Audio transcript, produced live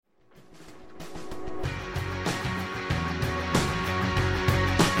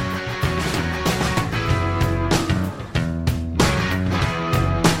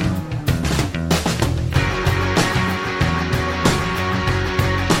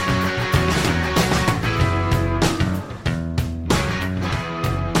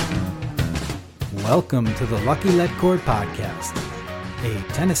Welcome to the Lucky Let Court Podcast,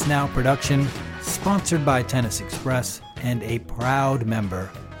 a Tennis Now production sponsored by Tennis Express and a proud member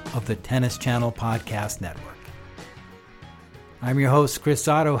of the Tennis Channel Podcast Network. I'm your host, Chris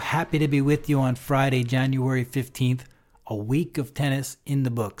Otto, happy to be with you on Friday, January 15th, a week of tennis in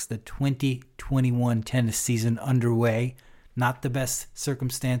the books, the 2021 tennis season underway. Not the best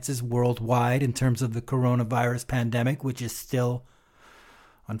circumstances worldwide in terms of the coronavirus pandemic, which is still,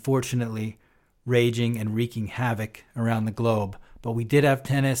 unfortunately, raging and wreaking havoc around the globe. But we did have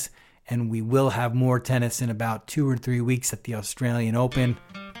tennis, and we will have more tennis in about 2 or 3 weeks at the Australian Open.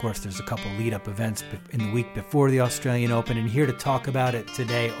 Of course, there's a couple lead-up events in the week before the Australian Open, and here to talk about it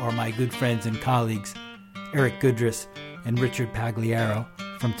today are my good friends and colleagues, Eric Goodress and Richard Pagliaro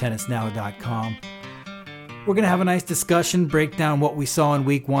from TennisNow.com. We're going to have a nice discussion, break down what we saw in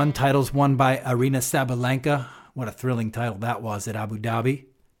week one, titles won by Aryna Sabalenka. What a thrilling title that was at Abu Dhabi.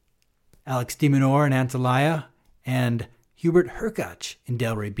 Alex de Minaur in Antalya, and Hubert Hurkacz in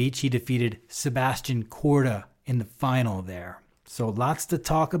Delray Beach. He defeated Sebastian Korda in the final there. So lots to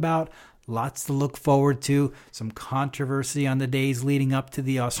talk about, lots to look forward to, some controversy on the days leading up to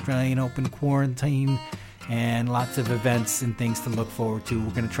the Australian Open quarantine, and lots of events and things to look forward to.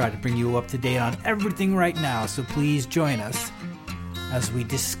 We're going to try to bring you up to date on everything right now, so please join us as we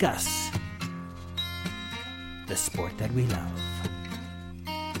discuss the sport that we love.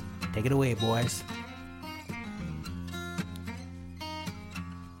 Take it away, boys.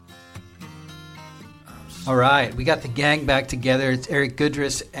 All right, we got the gang back together. It's Eric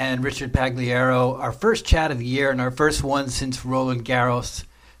Goodress and Richard Pagliaro. Our first chat of the year and our first one since Roland Garros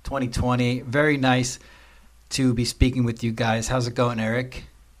 2020. Very nice to be speaking with you guys. How's it going, Eric?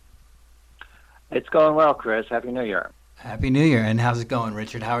 It's going well, Chris. Happy New Year. Happy New Year. And how's it going,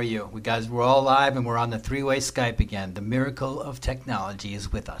 Richard? How are you? We're all live and we're on the three-way Skype again. The miracle of technology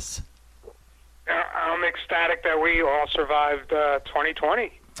is with us. I'm ecstatic that we all survived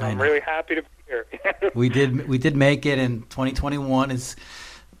 2020. I'm really happy to be here. We did make it, and 2021 is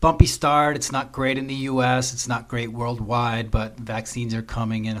a bumpy start. It's not great in the U.S. It's not great worldwide, but vaccines are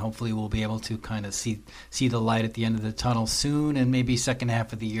coming, and hopefully we'll be able to kind of see the light at the end of the tunnel soon, and maybe second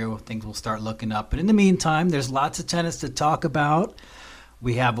half of the year things will start looking up. But in the meantime, there's lots of tennis to talk about.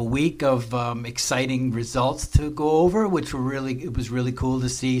 We have a week of exciting results to go over, which it was really cool to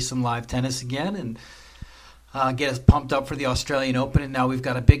see some live tennis again and get us pumped up for the Australian Open. And now we've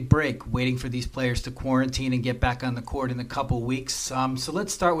got a big break waiting for these players to quarantine and get back on the court in a couple weeks. So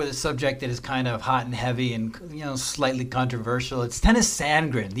let's start with a subject that is kind of hot and heavy and slightly controversial. It's Tennys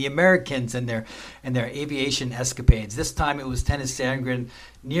Sandgren, the Americans and their aviation escapades. This time it was Tennys Sandgren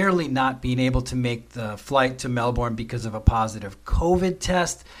nearly not being able to make the flight to Melbourne because of a positive COVID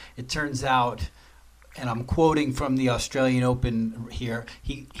test. It turns out, and I'm quoting from the Australian Open here,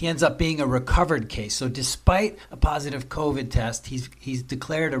 he ends up being a recovered case. So despite a positive COVID test, he's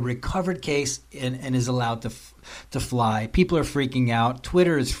declared a recovered case and is allowed to fly. People are freaking out.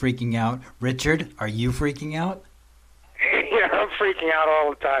 Twitter is freaking out. Richard, are you freaking out? Yeah, I'm freaking out all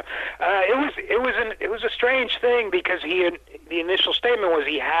the time. It was a strange thing because the initial statement was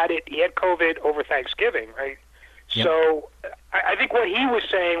he had COVID over Thanksgiving, right? Yep. So I think what he was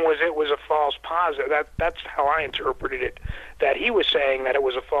saying was it was a false positive. That's how I interpreted it, that he was saying that it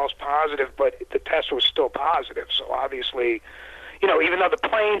was a false positive, but the test was still positive. So obviously, even though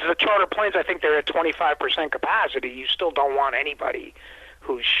the charter planes, I think they're at 25% capacity, you still don't want anybody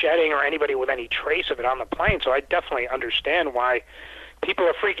who's shedding or anybody with any trace of it on the plane. So I definitely understand why people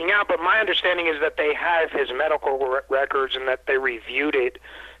are freaking out. But my understanding is that they have his medical records and that they reviewed it.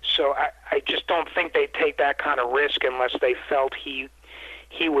 So I just don't think they'd take that kind of risk unless they felt he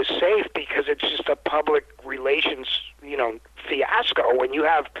was safe, because it's just a public relations, fiasco when you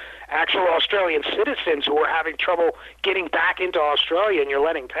have actual Australian citizens who are having trouble getting back into Australia and you're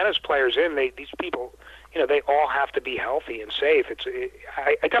letting tennis players in. These people, they all have to be healthy and safe.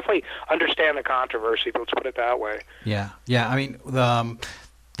 I definitely understand the controversy, but let's put it that way. Yeah. I mean,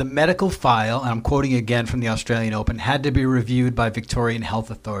 the medical file, and I'm quoting again from the Australian Open, had to be reviewed by Victorian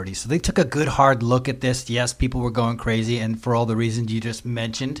health authorities. So they took a good hard look at this. Yes, people were going crazy, and for all the reasons you just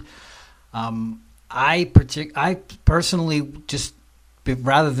mentioned. I personally just,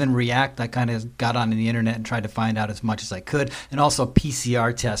 rather than react, I kind of got on the internet and tried to find out as much as I could. And also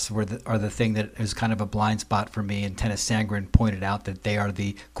PCR tests are the thing that is kind of a blind spot for me. And Tennys Sandgren pointed out that they are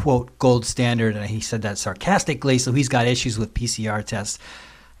the, quote, gold standard. And he said that sarcastically, so he's got issues with PCR tests.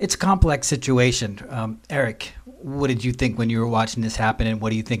 It's a complex situation. Eric, what did you think when you were watching this happen, and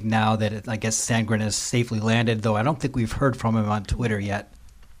what do you think now that I guess Sandgren has safely landed, though I don't think we've heard from him on Twitter yet?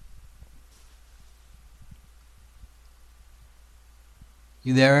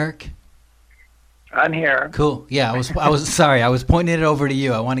 You there, Eric? I'm here. Cool. Yeah, I was sorry. I was pointing it over to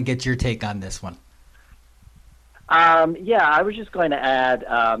you. I want to get your take on this one. Yeah, I was just going to add,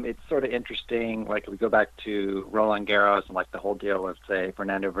 it's sort of interesting, like if we go back to Roland Garros and like the whole deal with, say,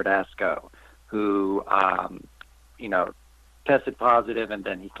 Fernando Verdasco, who, tested positive and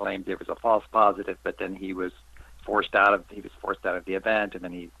then he claimed it was a false positive, but then he was forced out of the event, and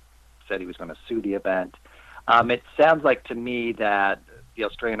then he said he was going to sue the event. It sounds like to me that the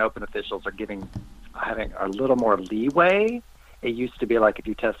Australian Open officials are having a little more leeway. It used to be like if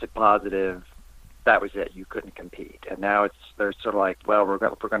you tested positive, that was it. You couldn't compete. And now they're sort of like, well, we're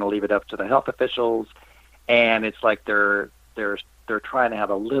going to leave it up to the health officials, and it's like they're trying to have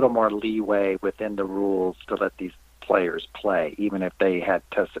a little more leeway within the rules to let these players play, even if they had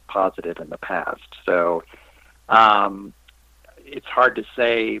tested positive in the past. So it's hard to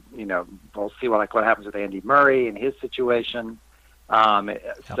say. We'll see what happens with Andy Murray and his situation.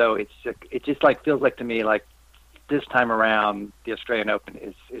 So it just like feels like to me like this time around the Australian Open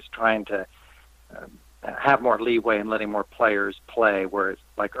is trying to have more leeway and letting more players play, whereas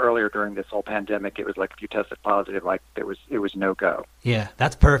like earlier during this whole pandemic, it was like if you tested positive, like it was no go. Yeah,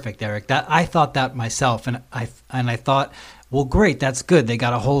 that's perfect, Eric. That I thought that myself, and I thought, well, great, that's good. They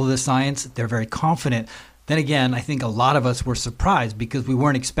got a hold of the science. They're very confident. Then again, I think a lot of us were surprised because we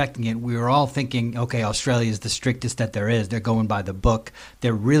weren't expecting it. We were all thinking, okay, Australia is the strictest that there is. They're going by the book.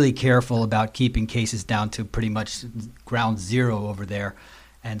 They're really careful about keeping cases down to pretty much ground zero over there.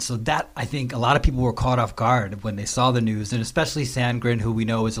 And so that, I think, a lot of people were caught off guard when they saw the news, and especially Sandgren, who we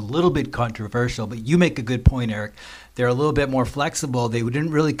know is a little bit controversial. But you make a good point, Eric. They're a little bit more flexible. They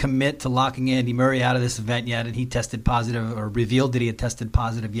didn't really commit to locking Andy Murray out of this event yet, and he tested positive or revealed that he had tested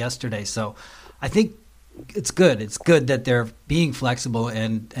positive yesterday. So I think it's good. It's good that they're being flexible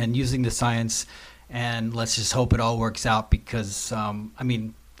and using the science, and let's just hope it all works out because,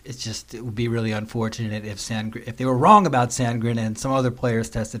 it would be really unfortunate if they were wrong about Sandgren and some other players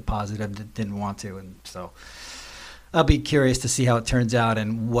tested positive that didn't want to. And so I'll be curious to see how it turns out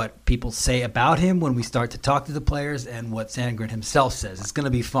and what people say about him when we start to talk to the players and what Sandgren himself says. It's going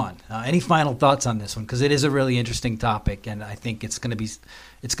to be fun. Any final thoughts on this one? Because it is a really interesting topic, and I think it's going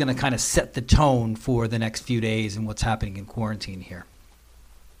to kind of set the tone for the next few days and what's happening in quarantine here.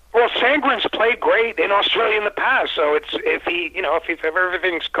 Well, Sandgren's played great in Australia in the past, so if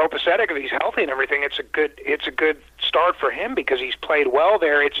everything's copacetic, if he's healthy and everything, it's a good start for him because he's played well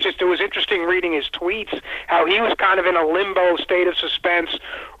there. It was interesting reading his tweets, how he was kind of in a limbo state of suspense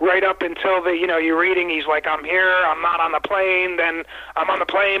right up until you're reading, he's like, I'm here, I'm not on the plane, then I'm on the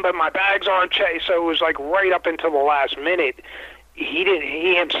plane, but my bags aren't checked. So it was like right up until the last minute.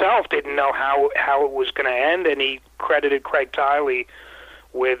 He himself didn't know how it was going to end, and he credited Craig Tiley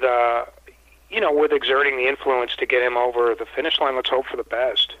with exerting the influence to get him over the finish line. Let's hope for the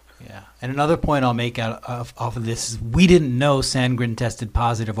best. Yeah, and another point I'll make off of this is we didn't know Sandgren tested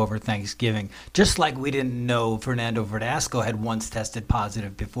positive over Thanksgiving, just like we didn't know Fernando Verdasco had once tested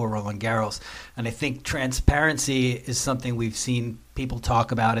positive before Roland Garros. And I think transparency is something we've seen people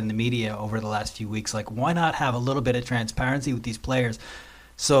talk about in the media over the last few weeks. Like, why not have a little bit of transparency with these players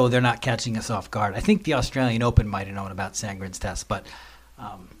so they're not catching us off guard? I think the Australian Open might have known about Sandgren's test, but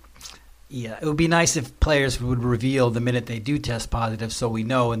it would be nice if players would reveal the minute they do test positive so we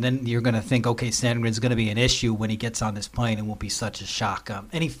know, and then you're going to think, okay, Sandgren's going to be an issue when he gets on this plane and won't be such a shock.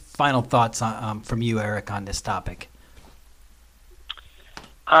 Any final thoughts from you, Eric, on this topic?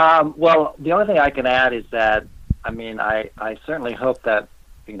 Well, the only thing I can add is that, I certainly hope that,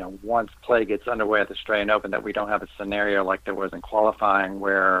 once play gets underway at the Australian Open, that we don't have a scenario like there was in qualifying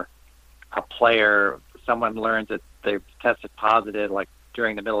where someone learns that they've tested positive, like,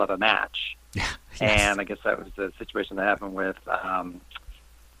 during the middle of a match. Yes. And I guess that was the situation that happened with Dennis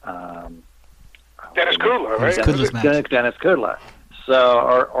Kudla, right? Dennis Kudla. So,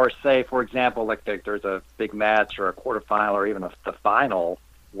 or say, for example, like there's a big match or a quarterfinal or even the final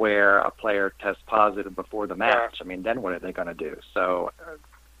where a player tests positive before the match. Yeah. Then what are they going to do? So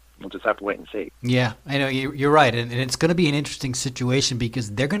we'll just have to wait and see. Yeah, I know you're right, and it's going to be an interesting situation because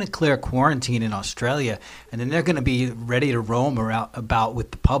they're going to clear quarantine in Australia, and then they're going to be ready to roam about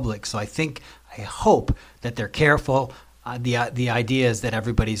with the public. So I hope that they're careful. The idea is that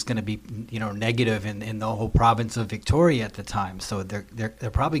everybody's going to be negative in the whole province of Victoria at the time, so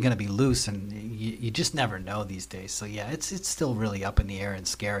they're probably going to be loose, and you just never know these days. So yeah, it's still really up in the air and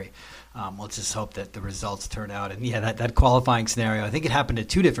scary. Let's just hope that the results turn out. And yeah, that qualifying scenario, I think it happened to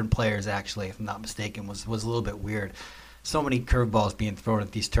two different players actually, if I'm not mistaken, was a little bit weird. So many curveballs being thrown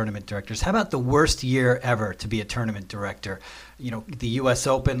at these tournament directors. How about the worst year ever to be a tournament director? The U.S.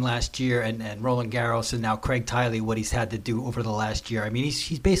 Open last year and Roland Garros, and now Craig Tiley, what he's had to do over the last year. I mean,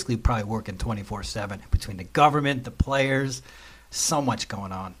 he's basically probably working 24/7 between the government, the players, so much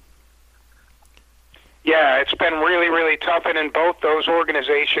going on. Yeah, it's been really, really tough, and in both those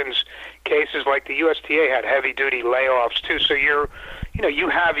organizations' cases, like the USTA had heavy-duty layoffs too. So you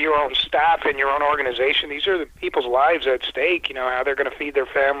have your own staff and your own organization. These are the people's lives at stake. How they're going to feed their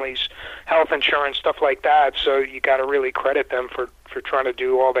families, health insurance, stuff like that. So you got to really credit them for trying to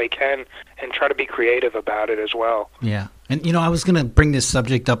do all they can and try to be creative about it as well. Yeah. And, I was going to bring this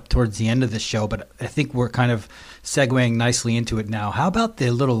subject up towards the end of the show, but I think we're kind of segueing nicely into it now. How about the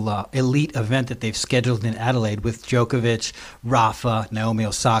little elite event that they've scheduled in Adelaide with Djokovic, Rafa, Naomi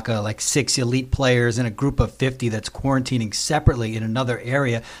Osaka, like 6 elite players in a group of 50 that's quarantining separately in another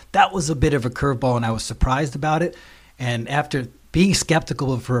area? That was a bit of a curveball, and I was surprised about it. And after being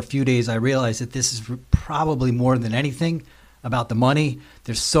skeptical for a few days, I realized that this is probably more than anything about the money.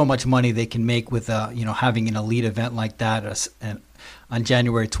 There's so much money they can make with having an elite event like that on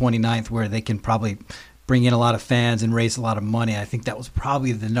January 29th, where they can probably bring in a lot of fans and raise a lot of money. I think that was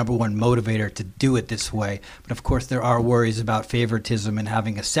probably the number one motivator to do it this way. But of course, there are worries about favoritism and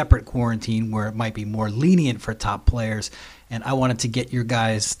having a separate quarantine where it might be more lenient for top players. And I wanted to get your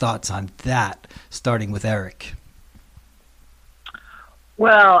guys' thoughts on that, starting with Eric.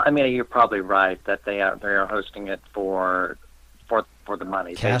 Well, I mean, you're probably right that they are hosting it for the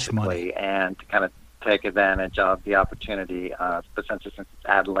money, cash basically, money, and to kind of take advantage of the opportunity. But since it's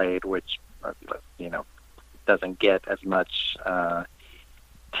Adelaide, which doesn't get as much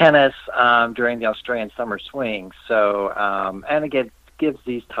tennis during the Australian summer swing, so and again gives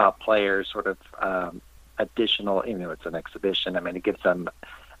these top players sort of additional, even though it's an exhibition. I mean, it gives them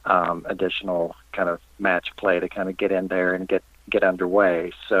additional kind of match play to kind of get in there and get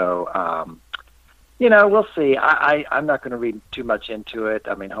underway. So. We'll see. I'm not going to read too much into it.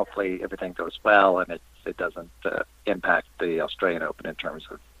 I mean, hopefully everything goes well and it doesn't impact the Australian Open in terms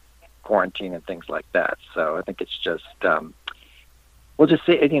of quarantine and things like that. So I think it's just we'll just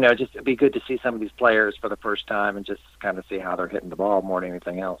see. Just it'd be good to see some of these players for the first time and just kind of see how they're hitting the ball more than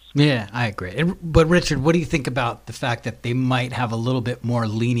anything else. Yeah, I agree. But Richard, what do you think about the fact that they might have a little bit more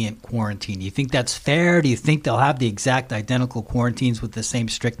lenient quarantine? Do you think that's fair? Do you think they'll have the exact identical quarantines with the same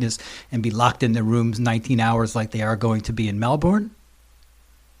strictness and be locked in their rooms 19 hours like they are going to be in Melbourne?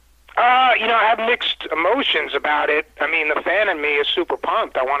 I have mixed emotions about it. I mean, the fan in me is super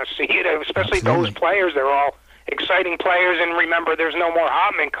pumped. I want to see it, especially Absolutely. Those players. They're all exciting players, and remember, there's no more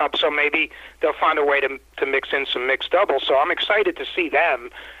Hopman Cup, so maybe they'll find a way to mix in some mixed doubles. So I'm excited to see them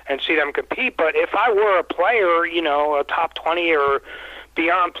and see them compete. But if I were a player, a top 20 or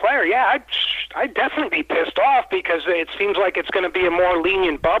beyond player, yeah, I'd definitely be pissed off because it seems like it's going to be a more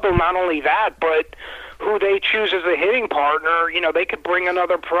lenient bubble. Not only that, but who they choose as a hitting partner, they could bring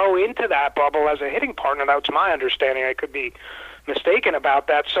another pro into that bubble as a hitting partner. That's my understanding. I could be mistaken about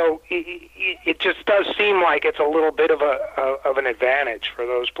that. So it just does seem like it's a little bit of an advantage for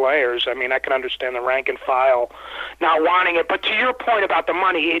those players. I mean, I can understand the rank and file not wanting it, but to your point about the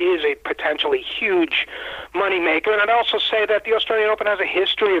money, it is a potentially huge moneymaker. And I'd also say that the Australian Open has a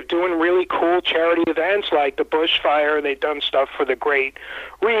history of doing really cool charity events like the Bushfire. They've done stuff for the Great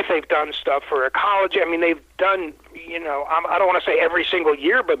Reef. They've done stuff for ecology. I mean, they've done, I don't want to say every single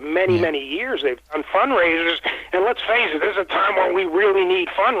year, but many years they've done fundraisers. And let's face it, this is a time where we really need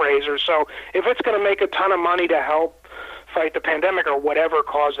fundraisers. So if it's going to make a ton of money to help fight the pandemic or whatever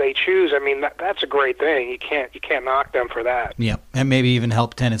cause they choose, I mean, that's a great thing. You can't knock them for that. Yeah, and maybe even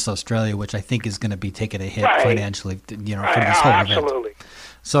help Tennis Australia, which I think is going to be taking a hit financially, for this whole absolutely. event.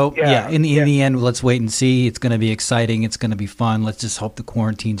 So, in the end, let's wait and see. It's going to be exciting. It's going to be fun. Let's just hope the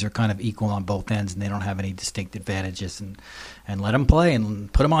quarantines are kind of equal on both ends and they don't have any distinct advantages. And let them play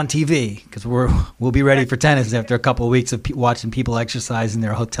and put them on TV because we'll be ready for tennis after a couple of weeks of watching people exercise in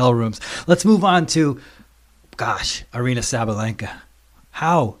their hotel rooms. Let's move on to, Aryna Sabalenka.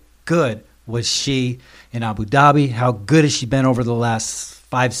 How good was she in Abu Dhabi? How good has she been over the last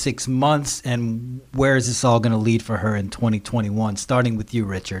 5-6 months, and where is this all going to lead for her in 2021? Starting with you,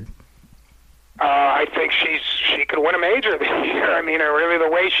 Richard. I think she could win a major this year. I mean, really,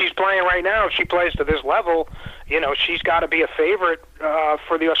 the way she's playing right now, if she plays to this level, she's got to be a favorite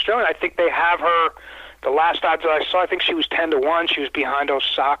for the Australian. I think they have her. The last odds that I saw, I think she was 10-1. She was behind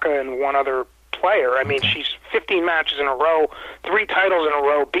Osaka and one other player. I mean, she's 15 matches in a row, 3 titles in a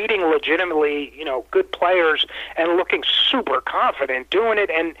row, beating legitimately, good players and looking super confident doing it.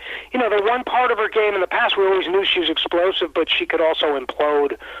 And, the one part of her game in the past, we always knew she was explosive, but she could also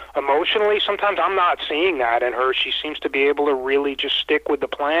implode emotionally. Sometimes I'm not seeing that in her. She seems to be able to really just stick with the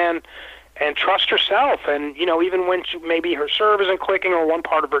plan and trust herself. And, even when maybe her serve isn't clicking or one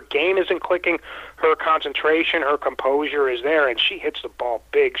part of her game isn't clicking, her concentration, her composure is there, and she hits the ball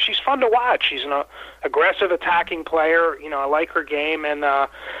big. She's fun to watch. She's an aggressive attacking player. I like her game. And I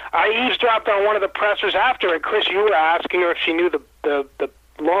eavesdropped on one of the pressers after, and Chris, you were asking her if she knew the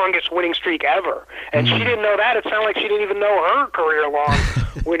longest winning streak ever, and she didn't know that. It sounded like she didn't even know her career-long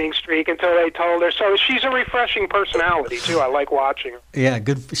winning streak until they told her. So she's a refreshing personality too. I like watching her. Yeah,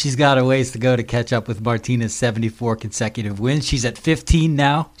 good. She's got a ways to go to catch up with Martina's 74 consecutive wins. She's at 15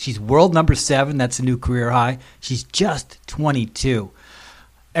 now. She's world number 7. That's a new career high. She's just 22.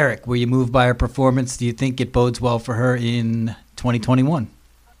 Eric, were you moved by her performance? Do you think it bodes well for her in 2021?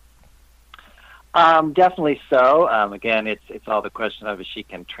 Definitely so. Again, it's all the question of if she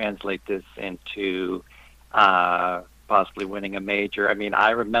can translate this into possibly winning a major. I mean, I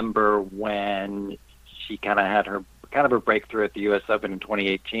remember when she kind of had her breakthrough at the U.S. Open in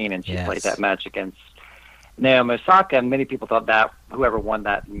 2018, and she played that match against Naomi Osaka, and many people thought that whoever won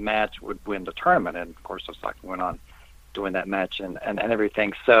that match would win the tournament, and of course Osaka went on to win that match and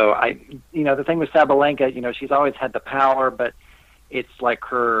everything. So the thing with Sabalenka, she's always had the power, but it's like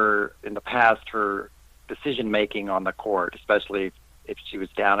her decision making on the court, especially if she was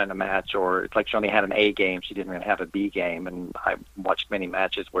down in a match, or it's like she only had an A game, she didn't really have a B game. And I watched many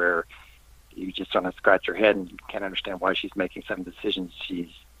matches where you just want to scratch your head and you can't understand why she's making some decisions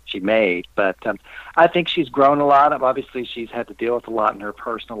she made. But I think she's grown a lot. Obviously, she's had to deal with a lot in her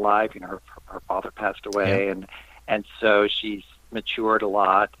personal life. Her father passed away, and so she's matured a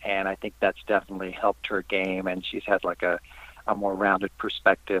lot, and I think that's definitely helped her game. And she's had like a more rounded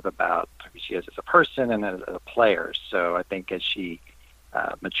perspective about who she is as a person and as a player. So I think as she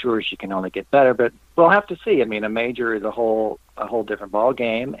matures, she can only get better. But we'll have to see. I mean, a major is a whole different ball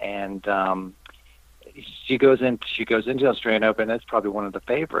game, and she goes into the Australian Open. It's probably one of the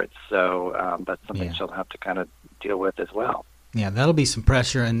favorites. So that's something she'll have to kind of deal with as well. Yeah, that'll be some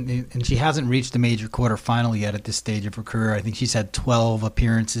pressure, and she hasn't reached the major quarterfinal yet at this stage of her career. I think she's had 12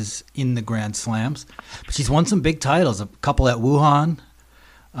 appearances in the Grand Slams, but she's won some big titles, a couple at Wuhan,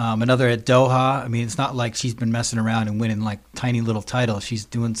 another at Doha. I mean, it's not like she's been messing around and winning like tiny little titles. She's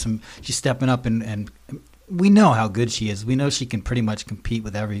stepping up, and we know how good she is. We know she can pretty much compete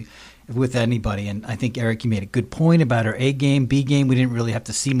with anybody. And I think, Eric, you made a good point about her A game, B game. We didn't really have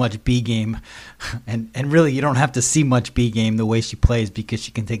to see much B game. And really, you don't have to see much B game the way she plays, because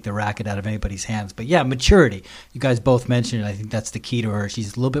she can take the racket out of anybody's hands. But yeah, maturity. You guys both mentioned it. I think that's the key to her.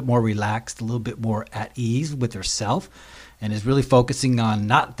 She's a little bit more relaxed, a little bit more at ease with herself, and is really focusing on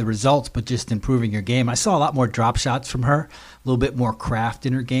not the results, but just improving her game. I saw a lot more drop shots from her, a little bit more craft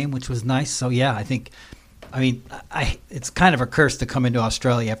in her game, which was nice. So yeah, it's kind of a curse to come into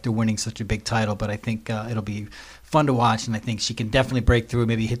Australia after winning such a big title, but I think it'll be fun to watch, and I think she can definitely break through,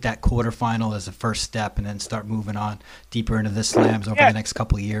 maybe hit that quarterfinal as a first step, and then start moving on deeper into the slams over the next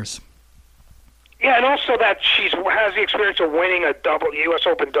couple of years. Yeah, and also that she has the experience of winning a U.S.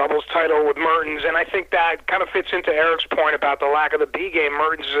 Open doubles title with Mertens, and I think that kind of fits into Eric's point about the lack of the B game.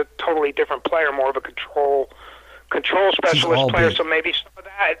 Mertens is a totally different player, more of a control specialist player, so maybe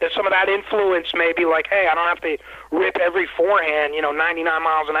some of that influence may be like, hey, I don't have to rip every forehand 99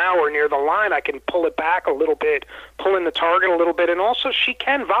 miles an hour near the line. I can pull it back a little bit, pull in the target a little bit, and also she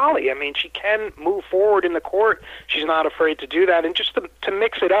can volley. I mean, she can move forward in the court. She's not afraid to do that, and just to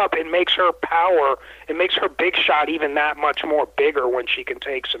mix it up, it makes her power, it makes her big shot even that much more bigger when she can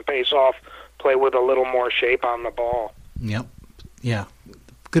take some pace off, play with a little more shape on the ball. Yep. Yeah.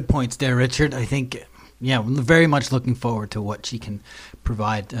 Good points there, Richard. I think... Yeah, we're very much looking forward to what she can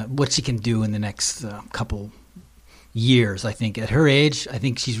provide, what she can do in the next couple years. I think at her age, I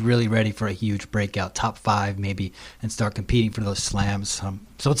think she's really ready for a huge breakout, top 5 maybe, and start competing for those slams.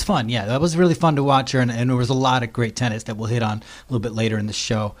 So it's fun. Yeah, that was really fun to watch her, and there was a lot of great tennis that we'll hit on a little bit later in the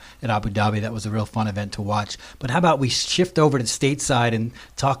show at Abu Dhabi. That was a real fun event to watch. But how about we shift over to stateside and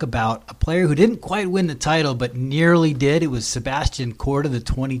talk about a player who didn't quite win the title but nearly did. It was Sebastian Korda, the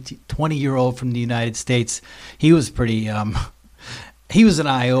 20-year-old from the United States. He was pretty... He was an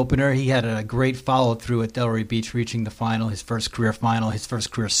eye-opener. He had a great follow-through at Delray Beach, reaching the final, his first career final, his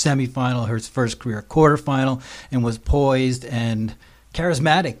first career semifinal, his first career quarterfinal, and was poised and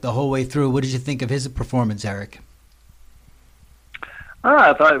charismatic the whole way through. What did you think of his performance, Eric?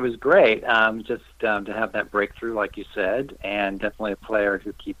 I thought it was great. Just to have that breakthrough, like you said, and definitely a player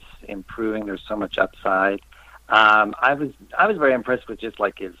who keeps improving. There's so much upside. I was very impressed with just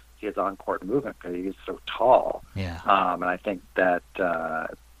like his on-court movement because he is so tall. Yeah. And I think that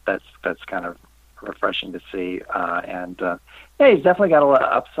that's kind of refreshing to see. Yeah, he's definitely got a lot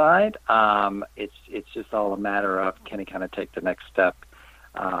of upside. It's just all a matter of can he kind of take the next step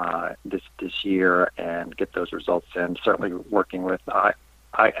this year and get those results in. Certainly working with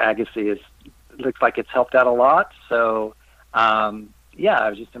Agassi looks like it's helped out a lot. So yeah, I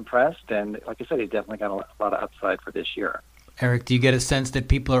was just impressed, and like I said, he's definitely got a lot of upside for this year. Eric, do you get a sense that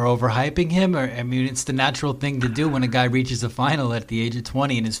people are overhyping him? Or I mean, it's the natural thing to do when a guy reaches a final at the age of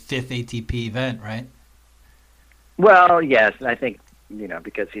 20 in his 5th ATP event, right? Well, yes, and I think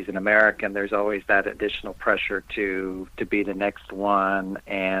because he's an American, there's always that additional pressure to be the next one,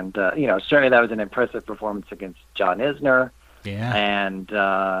 and certainly that was an impressive performance against John Isner. Yeah, and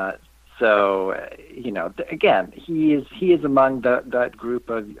so again, he is among that group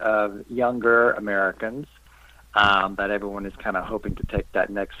of younger Americans that everyone is kind of hoping to take that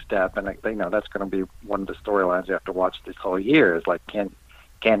next step, and that's going to be one of the storylines you have to watch this whole year. Is like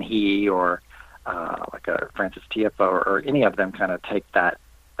can he or like a Francis Tiafoe or any of them kind of take that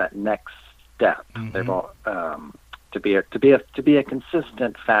next step. Mm-hmm. They've all to be a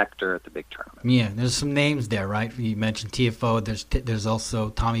consistent factor at the big tournament. Yeah, there's some names there, right? You mentioned Tiafoe. There's also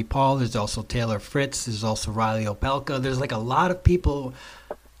Tommy Paul. There's also Taylor Fritz. There's also Riley Opelka. There's like a lot of people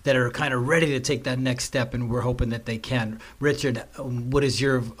that are kind of ready to take that next step, and we're hoping that they can. Richard, what is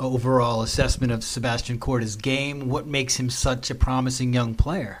your overall assessment of Sebastian Korda's game? What makes him such a promising young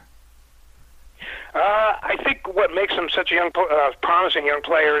player? I think what makes him such a promising young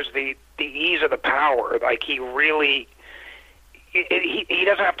player is the ease of the power. Like he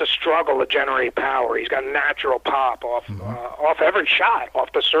doesn't have to struggle to generate power. He's got natural pop off every shot,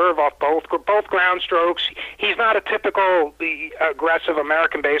 off the serve, off both ground strokes. He's not a typical aggressive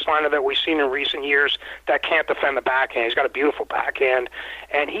American baseliner that we've seen in recent years that can't defend the backhand. He's got a beautiful backhand,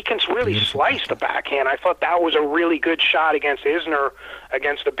 and he can really slice the backhand. I thought that was a really good shot against Isner,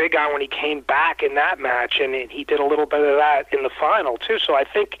 against the big guy when he came back in that match, and he did a little bit of that in the final too. So I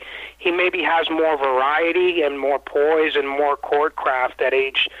think he maybe has more variety and more poise and more court craft at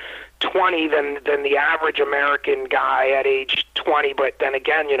age 20 than the average American guy at age 20. But then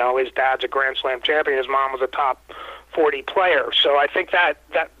again, his dad's a Grand Slam champion. His mom was a top 40 player. So I think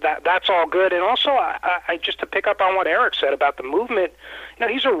that's all good. And also, I just to pick up on what Eric said about the movement,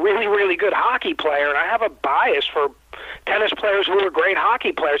 he's a really, really good hockey player, and I have a bias for tennis players who are great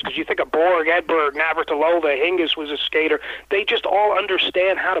hockey players, because you think of Borg, Edberg, Navratilova, Hingis was a skater. They just all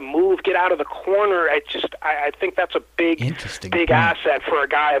understand how to move, get out of the corner. I think that's a big asset for a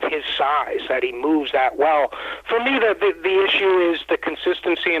guy of his size, that he moves that well. For me, the issue is the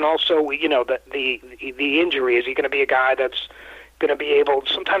consistency, and also the injury. Is he going to be a guy that's going to be able?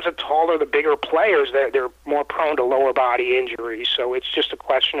 Sometimes the taller, the bigger players, they're more prone to lower body injuries. So it's just a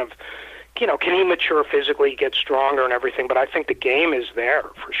question of, can he mature physically, get stronger and everything? But I think the game is there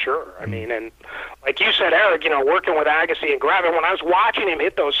for sure. I mean, and like you said, Eric, working with Agassi and grabbing, when I was watching him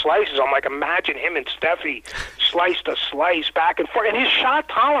hit those slices, I'm like, imagine him and Steffi slice to slice back and forth. And his shot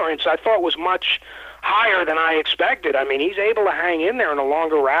tolerance, I thought, was much higher than I expected. I mean, he's able to hang in there in the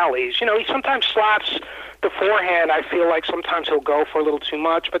longer rallies. He sometimes slaps the forehand. I feel like sometimes he'll go for a little too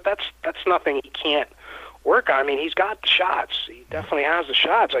much, but that's nothing he can't work on. I mean, he's got the shots. He definitely has the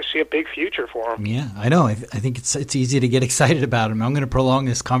shots. I see a big future for him. Yeah, I know. I think it's easy to get excited about him. I'm going to prolong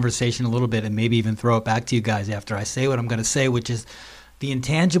this conversation a little bit and maybe even throw it back to you guys after I say what I'm going to say, which is the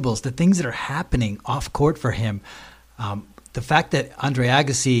intangibles, the things that are happening off court for him. The fact that Andre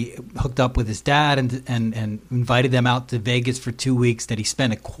Agassi hooked up with his dad and invited them out to Vegas for 2 weeks, that he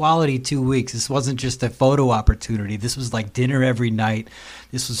spent a quality 2 weeks. This wasn't just a photo opportunity. This was like dinner every night.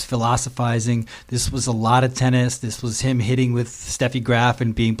 This was philosophizing. This was a lot of tennis. This was him hitting with Steffi Graf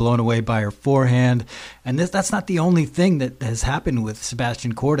and being blown away by her forehand. And that's not the only thing that has happened with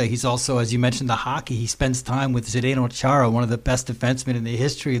Sebastian Korda. He's also, as you mentioned, the hockey. He spends time with Zdeno Chara, one of the best defensemen in the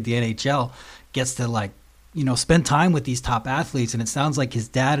history of the NHL, gets to spend time with these top athletes, and it sounds like his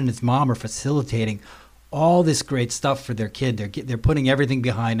dad and his mom are facilitating all this great stuff for their kid. They're putting everything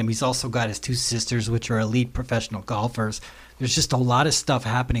behind him. He's also got his 2 sisters, which are elite professional golfers. There's just a lot of stuff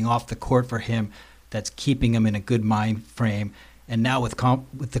happening off the court for him that's keeping him in a good mind frame. And now with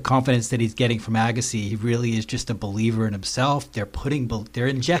the confidence that he's getting from Agassi, he really is just a believer in himself. They're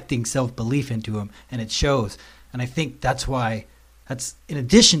injecting self-belief into him, and it shows. And I think that's why. That's in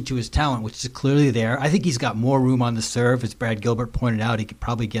addition to his talent, which is clearly there. I think he's got more room on the serve. As Brad Gilbert pointed out, he could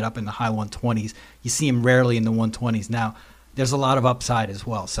probably get up in the high 120s. You see him rarely in the 120s now. there's a lot of upside as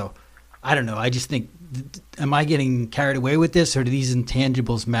well. So I don't know. I just think, am I getting carried away with this, or do these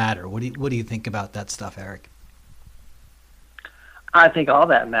intangibles matter? What do you think about that stuff, Eric? I think all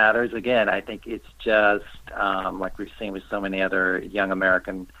that matters. Again, I think it's just like we've seen with so many other young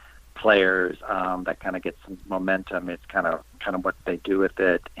American players that kind of get some momentum. It's kind of what they do with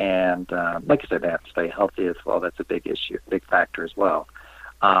it, and like I said, they have to stay healthy as well. That's a big issue, big factor as well.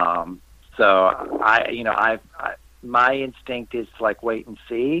 So my instinct is to like wait and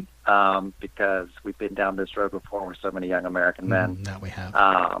see because we've been down this road before with so many young American men. That we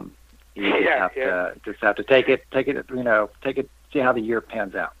have. You just have to take it. See how the year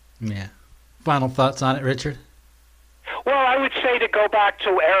pans out. Yeah. Final thoughts on it, Richard? Well, I would say, to go back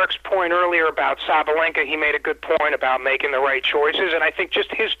to Eric's point earlier about Sabalenka, he made a good point about making the right choices, and I think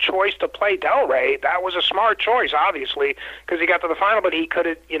just his choice to play Del Rey, that was a smart choice, obviously, because he got to the final, but he could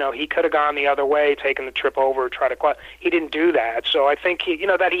have gone the other way, taken the trip over, try to qualify. He didn't do that, so I think he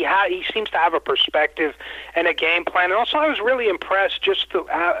seems to have a perspective and a game plan. And also, I was really impressed just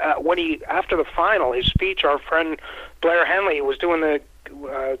when after the final, his speech, our friend Blair Henley was doing the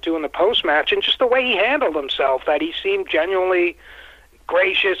post-match, and just the way he handled himself, that he seemed genuinely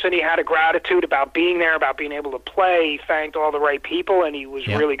gracious, and he had a gratitude about being there, about being able to play. He thanked all the right people, and he was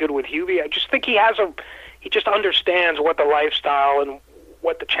really good with Hubie. I just think he just understands what the lifestyle and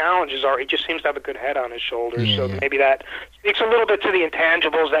what the challenges are. He just seems to have a good head on his shoulders. So maybe that speaks a little bit to the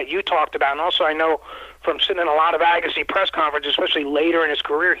intangibles that you talked about. And also, I know from sitting in a lot of Agassi press conferences, especially later in his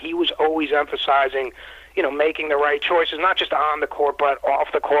career, he was always emphasizing making the right choices, not just on the court, but off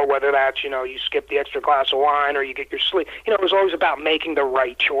the court, whether that's, you skip the extra glass of wine or you get your sleep. It was always about making the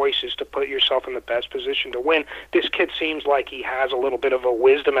right choices to put yourself in the best position to win. This kid seems like he has a little bit of a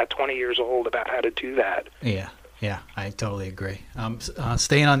wisdom at 20 years old about how to do that. Yeah, I totally agree.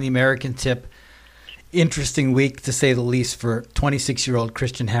 Staying on the American tip, interesting week, to say the least, for 26-year-old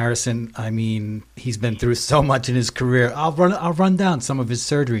Christian Harrison. I mean, he's been through so much in his career. I'll run down some of his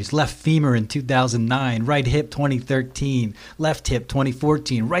surgeries. Left femur in 2009, right hip 2013, left hip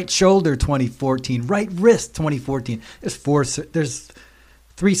 2014, right shoulder 2014, right wrist 2014. There's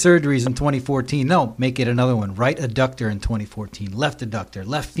 3 surgeries in 2014. No, make it another one. Right adductor in 2014, left adductor,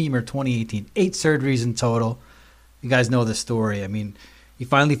 left femur 2018. 8 surgeries in total. You guys know the story. I mean, he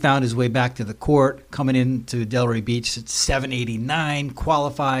finally found his way back to the court, coming into Delray Beach at 789,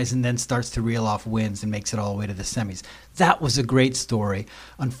 qualifies, and then starts to reel off wins and makes it all the way to the semis. That was a great story.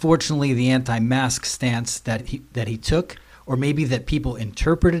 Unfortunately, the anti-mask stance that he took, or maybe that people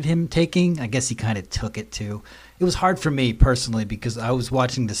interpreted him taking, I guess he kind of took it too. It was hard for me personally because I was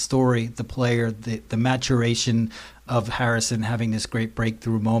watching the story, the player, the maturation of Harrison having this great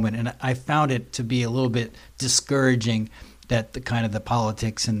breakthrough moment, and I found it to be a little bit discouraging that the kind of the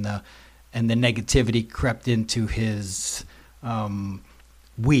politics and the negativity crept into his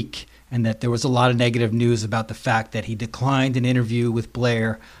week, and that there was a lot of negative news about the fact that he declined an interview with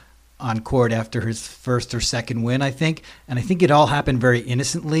Blair on court after his first or second win, I think. And I think it all happened very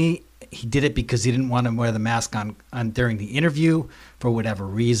innocently. He did it because he didn't want to wear the mask on during the interview for whatever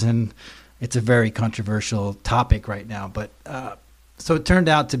reason. It's a very controversial topic right now, but so it turned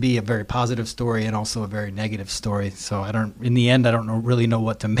out to be a very positive story and also a very negative story. So in the end, I don't really know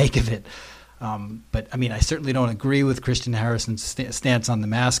what to make of it. But I mean, I certainly don't agree with Christian Harrison's stance on the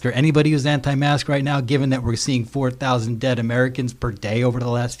mask, or anybody who's anti-mask right now, given that we're seeing 4,000 dead Americans per day over the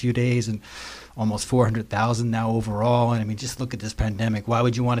last few days and almost 400,000 now overall. And I mean, just look at this pandemic. Why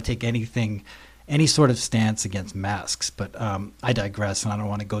would you want to take any sort of stance against masks? But I digress, and I don't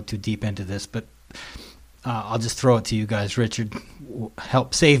want to go too deep into this, but I'll just throw it to you guys. Richard,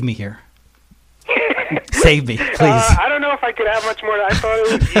 help save me here. Save me, please. I don't know if I could have much more. I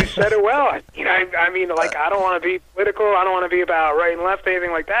thought you said it well. I mean, like, I don't want to be political. I don't want to be about right and left,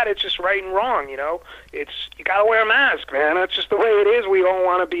 anything like that. It's just right and wrong, you got to wear a mask, man. That's just the way it is. We all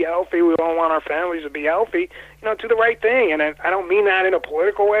want to be healthy. We all want our families to be healthy. Do the right thing. And I don't mean that in a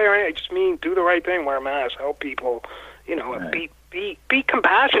political way or anything. I just mean do the right thing, wear a mask, help people, right. Be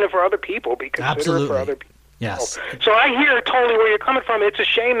compassionate for other people, be considerate for other people. Yes. So I hear totally where you're coming from. It's a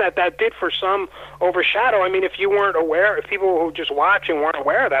shame that did for some overshadow. I mean, if you weren't aware, if people who just watching weren't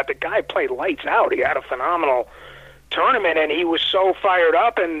aware of that, the guy played lights out. He had a phenomenal tournament, and he was so fired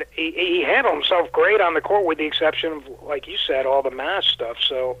up, and he handled himself great on the court, with the exception of, like you said, all the mask stuff.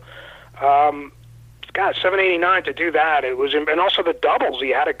 So, God, 789 to do that. It was, and also the doubles. He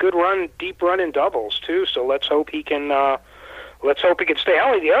had a good run, deep run in doubles too. So let's hope he can. Let's hope he can stay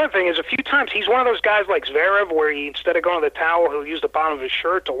healthy. The other thing is, a few times he's one of those guys like Zverev, where he, instead of going to the towel, he'll use the bottom of his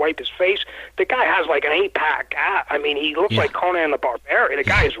shirt to wipe his face. The guy has like an 8-pack. I mean, he looks like Conan the Barbarian. The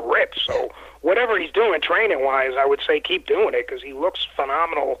guy is ripped. So whatever he's doing training-wise, I would say keep doing it because he looks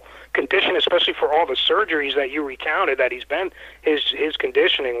phenomenal condition, especially for all the surgeries that you recounted that he's been. His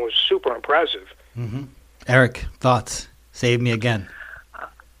conditioning was super impressive. Mm-hmm. Eric, thoughts? Save me again.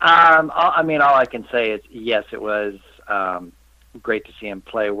 I mean, all I can say is yes, it was great to see him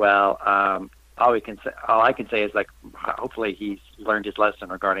play well. All I can say is, like, hopefully he's learned his lesson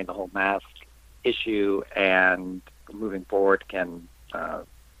regarding the whole mask issue, and moving forward can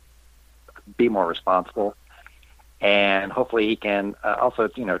be more responsible. And hopefully he can also,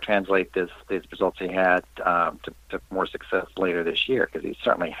 translate these results he had to more success later this year, because he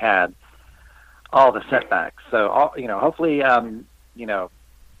certainly had all the setbacks. So, hopefully,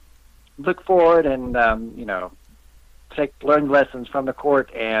 look forward and, learn lessons from the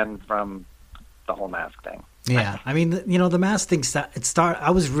court and from the whole mask thing. Yeah, I mean, the mask thing,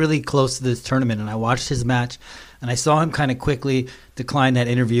 I was really close to this tournament, and I watched his match, and I saw him kind of quickly decline that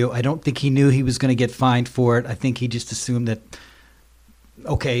interview. I don't think he knew he was going to get fined for it. I think he just assumed that,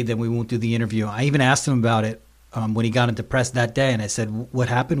 okay, then we won't do the interview. I even asked him about it when he got into press that day, and I said, what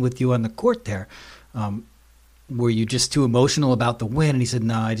happened with you on the court there? Were you just too emotional about the win? And he said,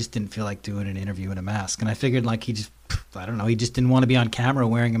 no, I just didn't feel like doing an interview in a mask. And I figured, like, he just didn't want to be on camera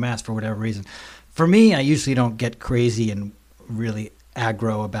wearing a mask for whatever reason. For me, I usually don't get crazy and really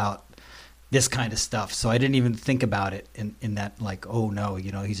aggro about this kind of stuff. So I didn't even think about it in that, like, oh no,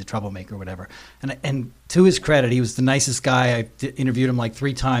 he's a troublemaker or whatever. And to his credit, he was the nicest guy. I interviewed him like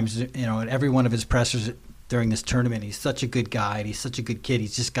 3 times, at every one of his pressers during this tournament. He's such a good guy, and he's such a good kid.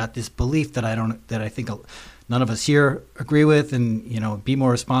 He's just got this belief that I think none of us here agree with, and, be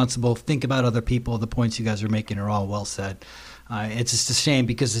more responsible, think about other people. The points you guys are making are all well said. It's just a shame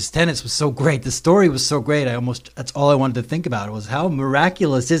because his tennis was so great. The story was so great. That's all I wanted to think about. It was how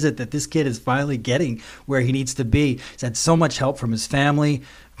miraculous is it that this kid is finally getting where he needs to be. He's had so much help from his family,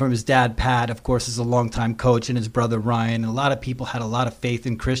 from his dad, Pat, of course, is a longtime coach, and his brother, Ryan. A lot of people had a lot of faith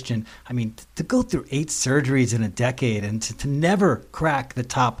in Christian. I mean, to go through 8 surgeries in a decade and to never crack the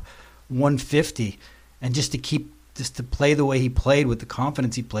top 150 and just to play the way he played with the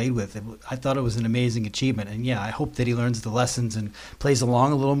confidence he played with, I thought it was an amazing achievement. And yeah, I hope that he learns the lessons and plays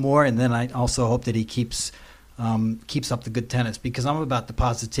along a little more. And then I also hope that he keeps up the good tennis, because I'm about the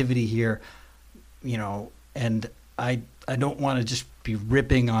positivity here, and I don't want to just be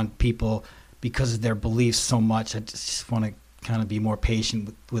ripping on people because of their beliefs so much. I just want to kind of be more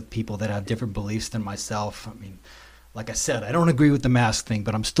patient with people that have different beliefs than myself. I mean, like I said, I don't agree with the mask thing,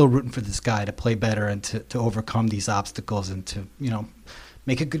 but I'm still rooting for this guy to play better and to overcome these obstacles and to,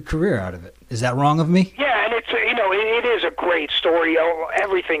 make a good career out of it. Is that wrong of me? Yeah, and it's it is a great story.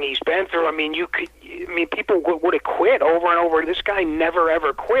 Everything he's been through. I mean, people would have quit over and over. This guy never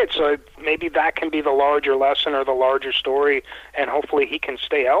ever quit. So maybe that can be the larger lesson or the larger story. And hopefully he can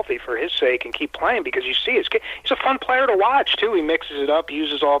stay healthy for his sake and keep playing, because you see, he's a fun player to watch too. He mixes it up,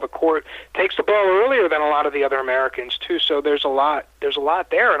 uses all the court, takes the ball earlier than a lot of the other Americans too. So there's a lot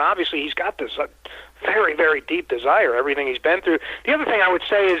there, and obviously he's got this very, very deep desire, everything he's been through. The other thing I would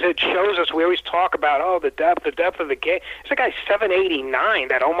say is it shows us, we always talk about, the depth of the game. It's a guy 789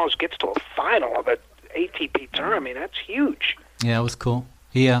 that almost gets to a final of an ATP tournament. I mean, that's huge. Yeah, it was cool.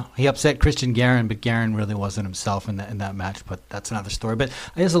 He upset Christian Guerin, but Guerin really wasn't himself in that match, but that's another story. But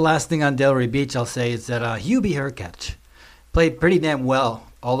I guess the last thing on Delray Beach I'll say is that Hubie Hurkacz played pretty damn well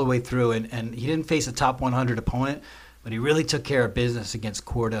all the way through, and he didn't face a top 100 opponent, but he really took care of business against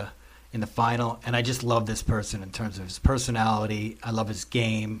Korda in the final. And I just love this person in terms of his personality. I love his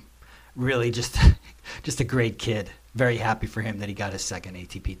game. Really just a great kid. Very happy for him that he got his second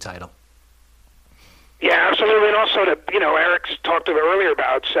ATP title. Yeah, absolutely. And also, Eric's talked earlier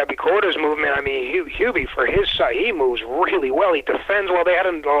about Sebi Korda's movement. I mean, Hubie, for his side, he moves really well. He defends well. They had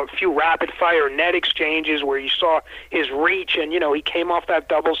a few rapid-fire net exchanges where you saw his reach. And, he came off that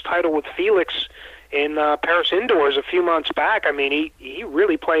doubles title with Felix in Paris Indoors a few months back. I mean, he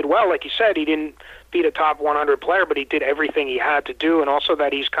really played well. Like you said, he didn't beat a top 100 player, but he did everything he had to do. And also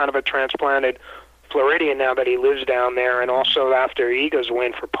that he's kind of a transplanted Floridian now that he lives down there. And also after Iga's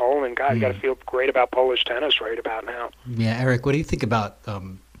win for Poland, God, you got to feel great about Polish tennis right about now. Yeah, Eric, what do you think about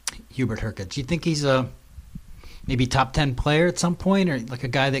Hubert Hurkacz? Do you think he's a maybe top 10 player at some point, or like a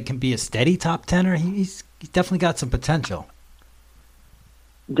guy that can be a steady top 10er? He's definitely got some potential.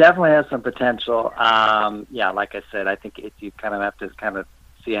 Definitely has some potential. Yeah, like I said, I think you kind of have to kind of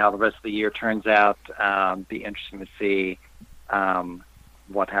see how the rest of the year turns out. Be interesting to see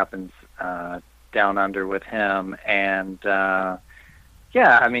what happens down under with him. And, yeah,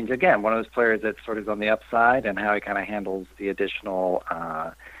 I mean, again, one of those players that sort of is on the upside, and how he kind of handles the additional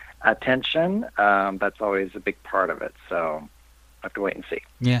attention. That's always a big part of it. So, have to wait and see.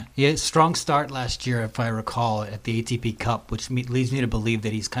 Yeah, strong start last year, if I recall, at the ATP Cup, which leads me to believe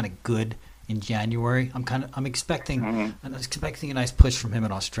that he's kind of good in January. I'm expecting a nice push from him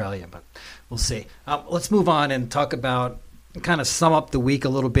in Australia, but we'll see. Let's move on and talk about, kind of sum up the week a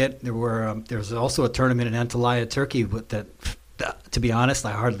little bit. There was also a tournament in Antalya, Turkey, that to be honest,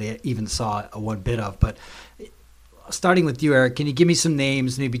 I hardly even saw one bit of. But starting with you, Eric, can you give me some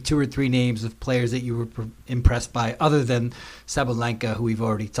names, maybe 2 or 3 names of players that you were impressed by, other than Sabalenka, who we've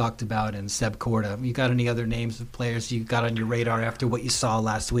already talked about, and Seb Korda? You got any other names of players you got on your radar after what you saw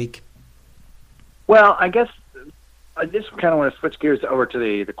last week? Well, I guess I just kind of want to switch gears over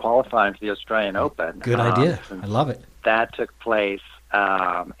to the qualifying for the Australian Open. Good idea. I love it. That took place,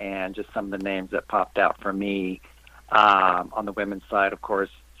 and just some of the names that popped out for me. On the women's side, of course,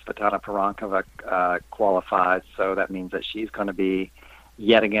 Svetlana Perankova qualified, so that means that she's going to be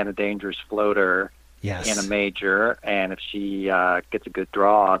yet again a dangerous floater in a major, and if she gets a good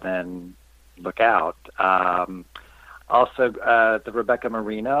draw, then look out. Also, the Rebecca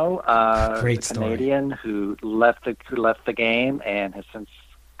Marino, Great the Canadian who left the game and has since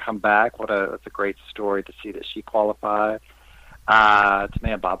come back. It's a great story to see that she qualified.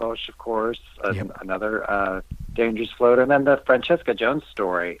 Tamea Babos, of course, another dangerous floater, and then the Francesca Jones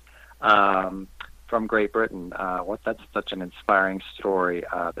story from Great Britain. That's such an inspiring story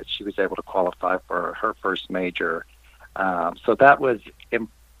that she was able to qualify for her first major. So that was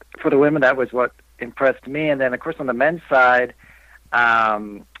for the women. That was what impressed me. And then, of course, on the men's side,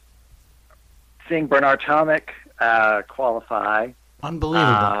 seeing Bernard Tomic qualify.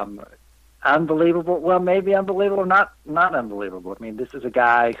 Unbelievable. Well, maybe unbelievable, not unbelievable. I mean, this is a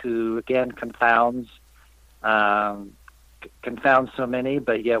guy who, again, confounds so many,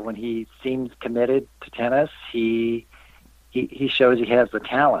 but yet when he seems committed to tennis, he shows he has the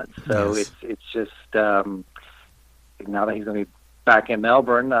talent. So it's just now that he's going to be back in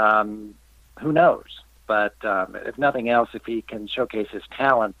Melbourne, who knows? But if nothing else, if he can showcase his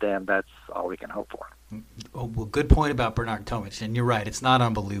talent, then that's all we can hope for. Oh, well, good point about Bernard Tomic, and you're right. It's not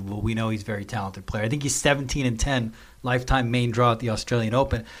unbelievable. We know he's a very talented player. I think he's 17-10 lifetime main draw at the Australian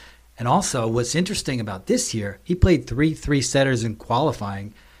Open. And also, what's interesting about this year, he played 3 3-setters in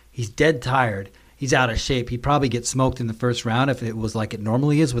qualifying. He's dead tired. He's out of shape. He'd probably get smoked in the first round if it was like it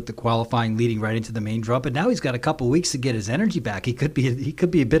normally is, with the qualifying leading right into the main draw. But now he's got a couple of weeks to get his energy back. He could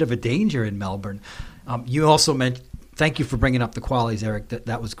be a bit of a danger in Melbourne. You also mentioned. Thank you for bringing up the qualities, Eric.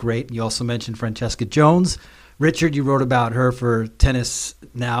 That was great. You also mentioned Francesca Jones. Richard, you wrote about her for Tennis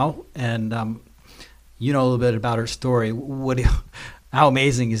Now, and you know a little bit about her story. How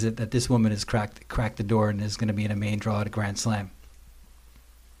amazing is it that this woman has cracked the door and is going to be in a main draw at a Grand Slam?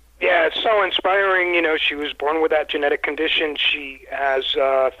 Yeah, it's so inspiring. You know, she was born with that genetic condition. She has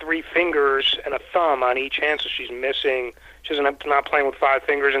 3 fingers and a thumb on each hand, so she's missing. She's not playing with 5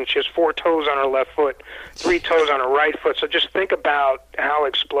 fingers, and she has 4 toes on her left foot, 3 toes on her right foot. So just think about how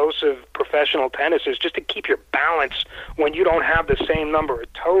explosive professional tennis is, just to keep your balance when you don't have the same number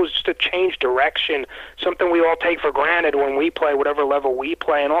of toes, just to change direction, something we all take for granted when we play, whatever level we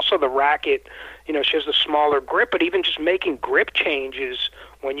play. And also the racket, you know, she has the smaller grip, but even just making grip changes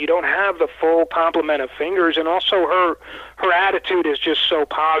when you don't have the full complement of fingers. And also her attitude is just so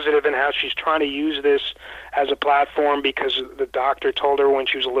positive in how she's trying to use this as a platform, because the doctor told her when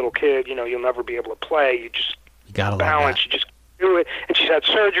she was a little kid, you know, you'll never be able to play. You gotta balance. You just do it. And she's had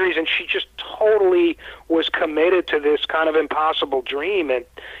surgeries, and she just totally was committed to this kind of impossible dream. And,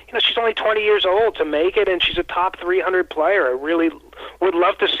 you know, she's only 20 years old to make it, and she's a top 300 player. I really would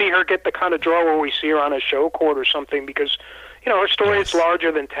love to see her get the kind of draw where we see her on a show court or something, because, you know, her story is larger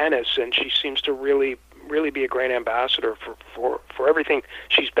than tennis, and she seems to really be a great ambassador for everything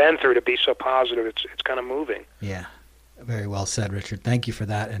she's been through, to be so positive. It's kind of moving. Yeah, very well said, Richard. Thank you for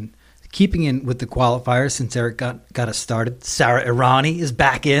that. And keeping in with the qualifiers, since Eric got us started, Sara Errani is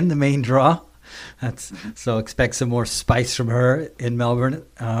back in the main draw. So expect some more spice from her in Melbourne.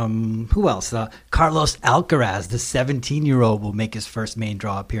 Who else? Carlos Alcaraz, the 17-year-old, will make his first main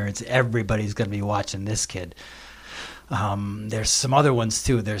draw appearance. Everybody's going to be watching this kid. There's some other ones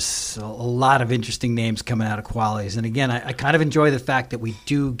too. There's a lot of interesting names coming out of qualies. And again, I kind of enjoy the fact that we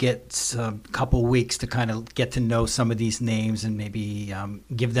do get a couple weeks to kind of get to know some of these names and maybe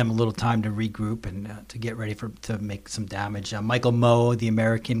give them a little time to regroup and to get ready to make some damage. Michael Moe, the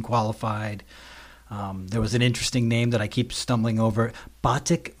American, qualified. There was an interesting name that I keep stumbling over,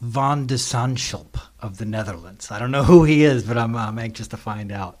 Botic van de Sandschulp of the Netherlands. I don't know who he is, but I'm anxious to find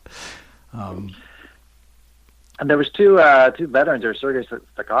out. And there was two veterans there, Sergei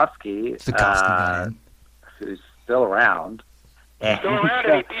Stakhovsky, who's still around, Still around,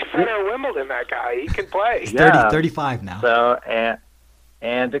 and he beat Federer at Wimbledon, that guy. He can play. He's 35 now. So,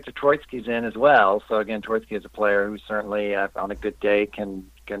 and Victor Troitsky's in as well. So, again, Troitsky is a player who certainly, on a good day, can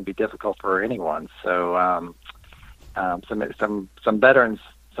be difficult for anyone. So, some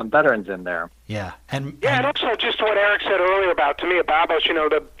veterans in there. Yeah, and also just what Eric said earlier about Tamia Babos,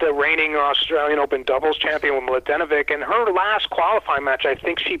 the reigning Australian Open doubles champion with Mladenovic, and her last qualifying match, I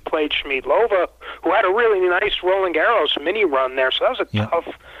think she played Schmiedlova, who had a really nice Roland Garros mini run there. So that was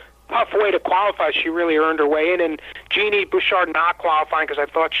a tough way to qualify. She really earned her way in, and Jeannie Bouchard not qualifying because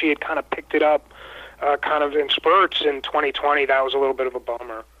I thought she had kind of picked it up kind of in spurts in 2020. That was a little bit of a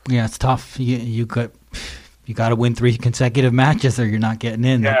bummer. Yeah, it's tough. You got to win 3 consecutive matches or you're not getting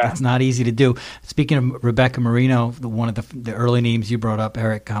in. Yeah. That's not easy to do. Speaking of Rebecca Marino, one of the early names you brought up,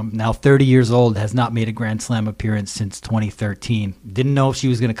 Eric, now 30 years old, has not made a Grand Slam appearance since 2013. Didn't know if she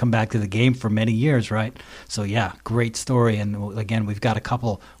was going to come back to the game for many years, right? So, yeah, great story. And, again, we've got a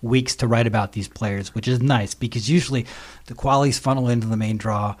couple weeks to write about these players, which is nice because usually the qualies funnel into the main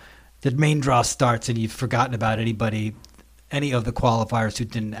draw. The main draw starts and you've forgotten about any of the qualifiers who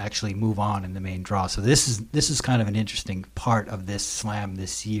didn't actually move on in the main draw. So this is kind of an interesting part of this slam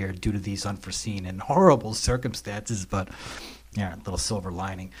this year due to these unforeseen and horrible circumstances, but yeah, a little silver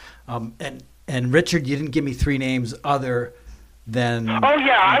lining. And Richard, you didn't give me 3 names other than... Oh,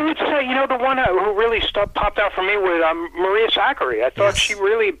 yeah, I would say, the one who really popped out for me was Maria Sakkari. I thought she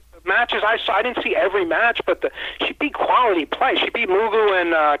really... Matches I didn't see every match, but she beat quality play. She beat Mugu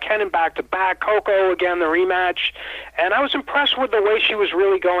and Kenin back-to-back, Coco again, the rematch. And I was impressed with the way she was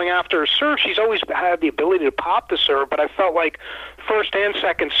really going after her serve. She's always had the ability to pop the serve, but I felt like first and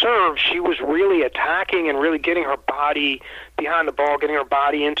second serve, she was really attacking and really getting her body behind the ball, getting her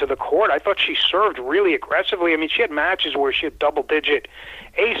body into the court. I thought she served really aggressively. I mean, she had matches where she had double-digit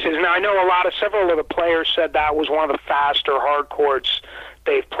aces. Now, I know several of the players said that was one of the faster hard courts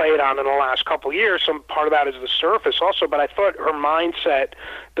they've played on in the last couple of years. Some part of that is the surface also, but I thought her mindset,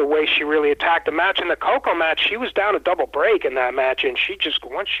 the way she really attacked the match. In the Coco match, she was down a double break in that match, and she just,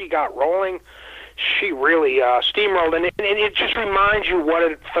 once she got rolling, she really steamrolled. And it just reminds you what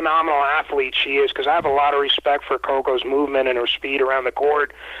a phenomenal athlete she is, because I have a lot of respect for Coco's movement and her speed around the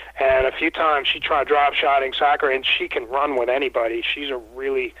court. And a few times she tried drop-shotting Sakkari, and she can run with anybody. She's a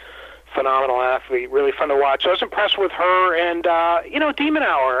really phenomenal athlete, really fun to watch. So I was impressed with her and, Demon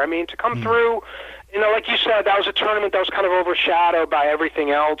Hour. I mean, to come through, like you said, that was a tournament that was kind of overshadowed by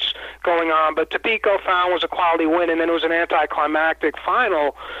everything else going on. But to beat Goffin was a quality win, and then it was an anticlimactic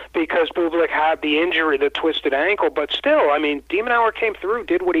final because Bublik had the injury, the twisted ankle. But still, I mean, Demon Hour came through,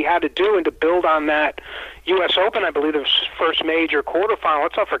 did what he had to do, and to build on that U.S. Open, I believe, his first major quarterfinal.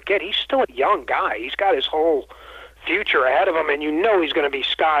 Let's not forget, he's still a young guy. He's got his whole future ahead of him, and he's going to be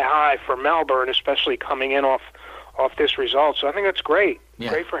sky high for Melbourne, especially coming in off this result. So I think that's great. Yeah.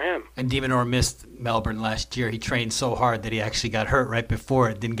 Great for him. And De Minaur missed Melbourne last year. He trained so hard that he actually got hurt right before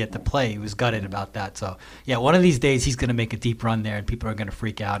it, didn't get to play. He was gutted about that. So, yeah, one of these days he's going to make a deep run there, and people are going to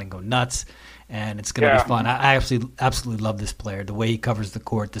freak out and go nuts, and it's going to be fun. I absolutely love this player, the way he covers the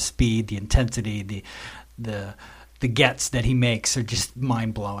court, the speed, the intensity, the gets that he makes are just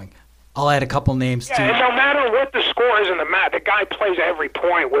mind-blowing. I'll add a couple names too. And no matter what the score is in the match, the guy plays every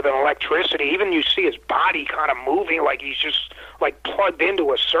point with an electricity. Even you see his body kind of moving like he's just like plugged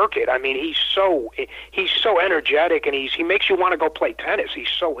into a circuit. I mean, he's so energetic, and he makes you want to go play tennis. He's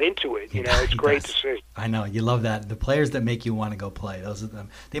so into it. It's great to see. I know, you love that. The players that make you want to go play, those are them.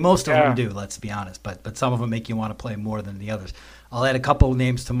 Most of them do. Let's be honest, but some of them make you want to play more than the others. I'll add a couple of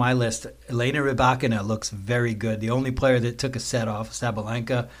names to my list. Elena Rybakina looks very good. The only player that took a set off,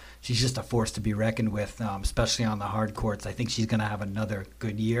 Sabalenka. She's just a force to be reckoned with, especially on the hard courts. I think she's going to have another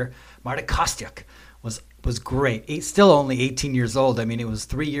good year. Marta Kostyuk was great. Still only 18 years old. I mean, it was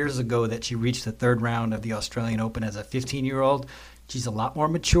 3 years ago that she reached the third round of the Australian Open as a 15-year-old. She's a lot more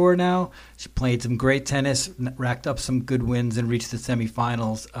mature now. She played some great tennis, racked up some good wins, and reached the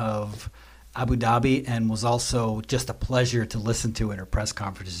semifinals of Abu Dhabi, and was also just a pleasure to listen to in her press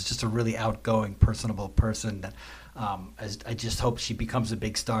conferences. Just a really outgoing, personable person that I just hope she becomes a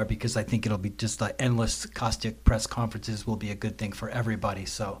big star, because I think it'll be just like endless Kostyuk press conferences will be a good thing for everybody.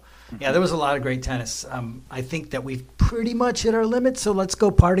 So, yeah, there was a lot of great tennis. I think that we've pretty much hit our limit, so let's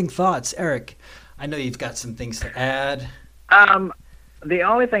go parting thoughts. Eric, I know you've got some things to add. The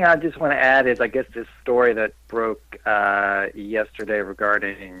only thing I just want to add is, I guess, this story that broke yesterday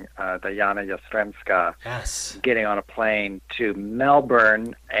regarding Diana Yastremska getting on a plane to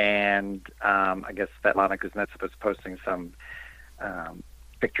Melbourne, and I guess Svetlana Kuznetsova was posting some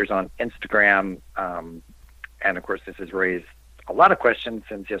pictures on Instagram, and of course this has raised a lot of questions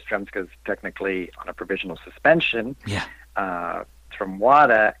since Yastremska's technically on a provisional suspension from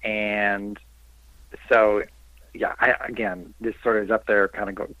WADA, and so again, this sort of is up there, kind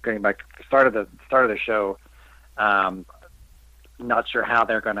of going back to the start of the show. Not sure how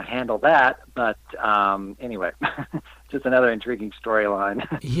they're going to handle that, but anyway, just another intriguing storyline.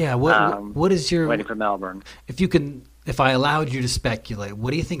 Yeah, what is your waiting for Melbourne? If I allowed you to speculate, what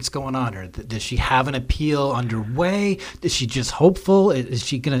do you think's going on here? Does she have an appeal underway? Is she just hopeful? Is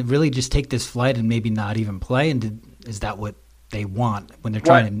she going to really just take this flight and maybe not even play? And is that what they want when they're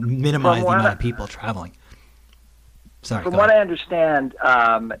trying to minimize the amount of people traveling? Sorry. From what I understand,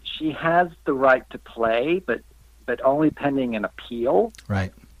 she has the right to play, but only pending an appeal.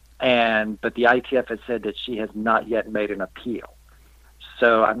 Right. But the ITF has said that she has not yet made an appeal.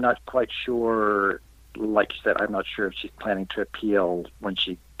 So I'm not quite sure. Like you said, I'm not sure if she's planning to appeal when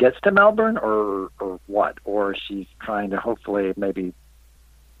she gets to Melbourne or what, or she's trying to hopefully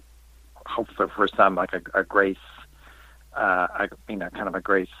for some like a grace, kind of a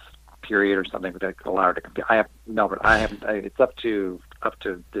grace period or something that could allow her to compete. It's up to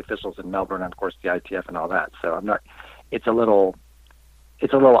the officials in Melbourne and of course the ITF and all that. So I'm not. It's a little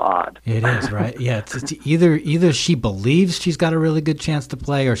odd. It is, right? Yeah, it's either she believes she's got a really good chance to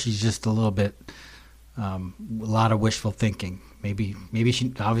play, or she's just a little bit. A lot of wishful thinking. Maybe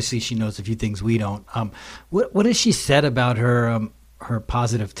she obviously she knows a few things we don't. What has she said about her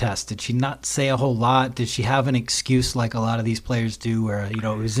positive test? Did she not say a whole lot? Did she have an excuse like a lot of these players do, where it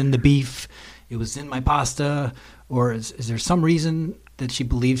was in the beef, it was in my pasta, or is there some reason that she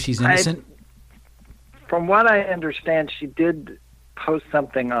believes she's innocent? From what I understand, she did post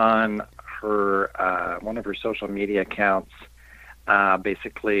something on her one of her social media accounts.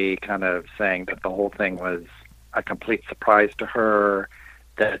 Basically kind of saying that the whole thing was a complete surprise to her,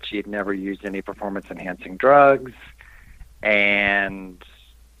 that she had never used any performance-enhancing drugs, and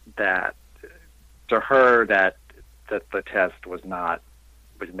that to her that the test was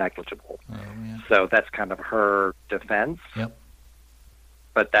negligible. Oh, yeah. So that's kind of her defense. Yep.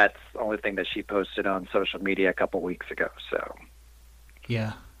 But that's the only thing that she posted on social media a couple weeks ago. So.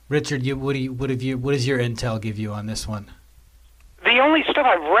 Yeah, Richard, what does your intel give you on this one? The only stuff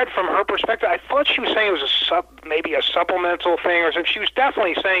I've read from her perspective, I thought she was saying it was maybe a supplemental thing or something. She was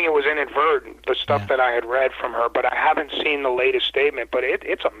definitely saying it was inadvertent, the stuff that I had read from her, but I haven't seen the latest statement. But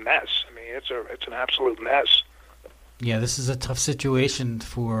it's a mess. I mean, it's an absolute mess. Yeah, this is a tough situation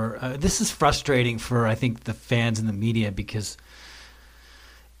for. This is frustrating for I think the fans and the media, because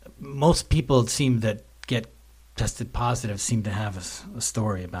most people get tested positive seem to have a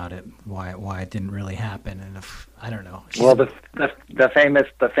story about it, why it didn't really happen, and if I don't know. Well, the famous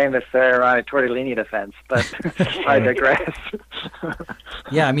Ronnie Tortellini defense, but I digress.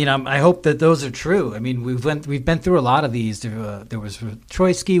 Yeah, I mean, I hope that those are true. I mean, we've been through a lot of these. There was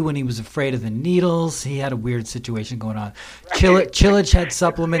Troitsky when he was afraid of the needles. He had a weird situation going on. Cilic had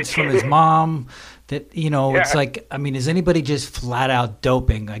supplements from his mom. That it's like, I mean, is anybody just flat out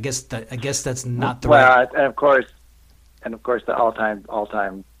doping? I guess that's not the right. And of course, the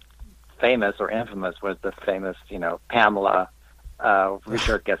all-time famous or infamous was the famous, Pamela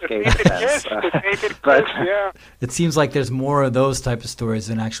Richard Gasquet defense. But it seems like there's more of those type of stories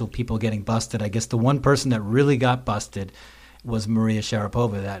than actual people getting busted. I guess the one person that really got busted was Maria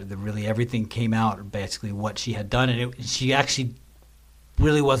Sharapova. That really everything came out, basically what she had done, and she actually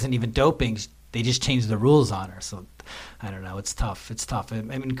really wasn't even doping. They just changed the rules on her, so I don't know. It's tough. I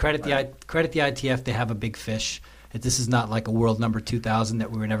mean, credit the ITF. They have a big fish. This is not like a world number 2000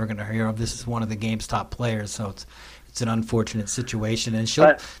 that we were never going to hear of. This is one of the game's top players, so it's an unfortunate situation. And go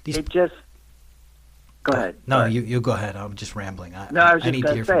ahead. No, you go ahead. I'm just rambling. I was just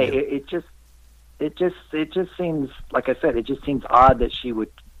going to say it just seems, like I said, it just seems odd that she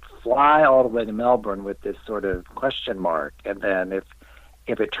would fly all the way to Melbourne with this sort of question mark, and then if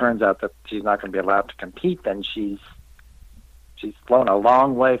it turns out that she's not going to be allowed to compete, then she's flown a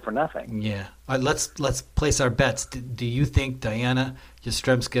long way for nothing. Yeah. Let's place our bets. Do you think Diana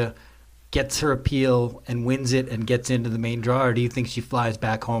Yastremska gets her appeal and wins it and gets into the main draw, or do you think she flies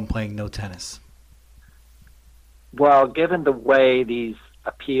back home playing no tennis? Well, given the way these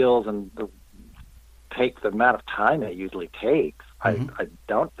appeals and the amount of time it usually takes, I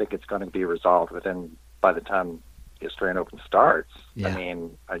don't think it's going to be resolved by the time the Australian Open starts. Yeah. I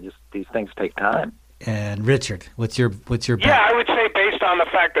mean, these things take time. And Richard, what's your bet? Yeah, I would say based on the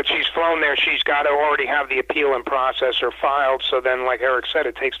fact that she's flown there, she's got to already have the appeal in process or filed. So then, like Eric said,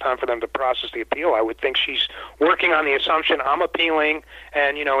 it takes time for them to process the appeal. I would think she's working on the assumption I'm appealing,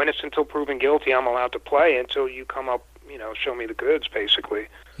 and innocent until proven guilty, I'm allowed to play until you come up, show me the goods, basically.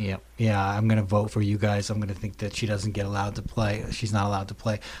 Yeah, I'm going to vote for you guys. I'm going to think that she doesn't get allowed to play. She's not allowed to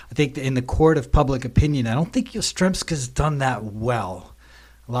play. I think in the court of public opinion, I don't think Yastrzemska's done that well.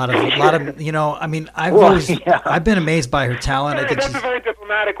 A lot of, I mean, I've been amazed by her talent. I think that's a very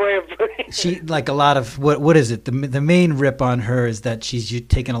diplomatic way of putting it. She, like a lot of, what is it? The main rip on her is that she's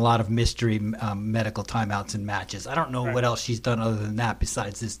taken a lot of mystery medical timeouts in matches. I don't know what else she's done other than that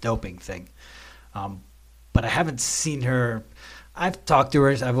besides this doping thing. But I haven't seen her. I've talked to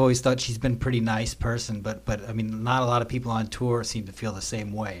her. I've always thought she's been a pretty nice person, but I mean, not a lot of people on tour seem to feel the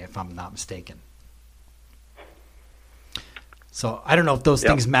same way, if I'm not mistaken. So I don't know if those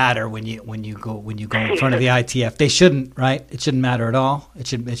things matter when you go in front of the ITF. They shouldn't, right? It shouldn't matter at all. It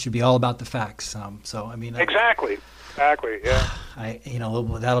should be all about the facts. So I mean, exactly, yeah.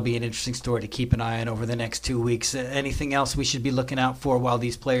 That'll be an interesting story to keep an eye on over the next 2 weeks. Anything else we should be looking out for while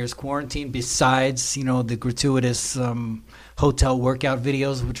these players quarantine besides the gratuitous hotel workout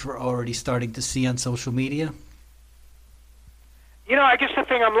videos, which we're already starting to see on social media? I guess the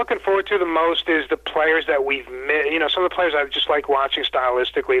thing I'm looking forward to the most is the players that we've missed. Some of the players I just like watching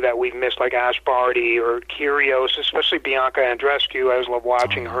stylistically that we've missed, like Ash Barty or Kyrgios, especially Bianca Andreescu. I always love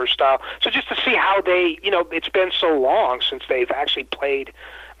watching her style. So just to see how they, it's been so long since they've actually played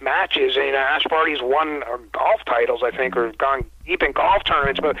matches. And Ash Barty's won golf titles, I think, or gone deep in golf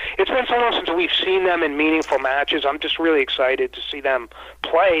tournaments. But it's been so long since we've seen them in meaningful matches. I'm just really excited to see them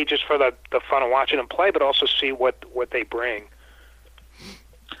play, just for the fun of watching them play, but also see what they bring.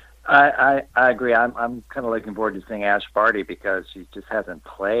 I agree. I'm kind of looking forward to seeing Ash Barty because she just hasn't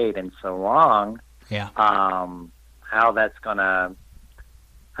played in so long. Yeah. How that's gonna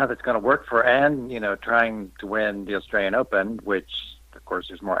work for her, and trying to win the Australian Open, which of course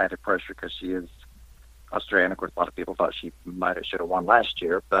there's more added pressure because she is Australian. Of course, a lot of people thought she should have won last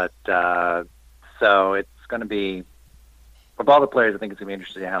year, but so it's going to be. Of all the players, I think it's going to be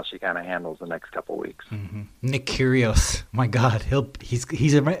interesting how she kind of handles the next couple of weeks. Mm-hmm. Nick Kyrgios, my God, I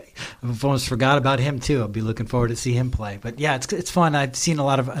almost forgot about him too. I'll be looking forward to see him play. But yeah, it's fun. I've seen a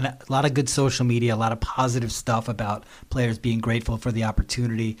lot of good social media, a lot of positive stuff about players being grateful for the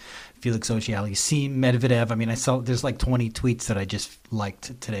opportunity. Felix Auger-Aliassime, Medvedev. I mean, I saw there's like 20 tweets that I just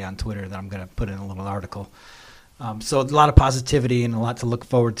liked today on Twitter that I'm going to put in a little article. So a lot of positivity and a lot to look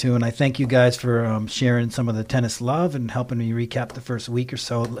forward to. And I thank you guys for sharing some of the tennis love and helping me recap the first week or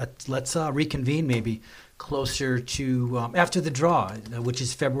so. Let's reconvene maybe closer to after the draw, which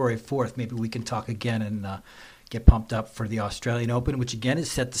is February 4th. Maybe we can talk again and get pumped up for the Australian Open, which again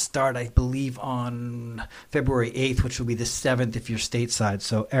is set to start, I believe, on February 8th, which will be the 7th if you're stateside.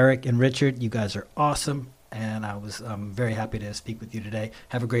 So Eric and Richard, you guys are awesome. And I was very happy to speak with you today.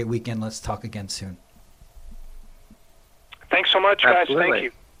 Have a great weekend. Let's talk again soon. Thanks so much, guys. Absolutely. Thank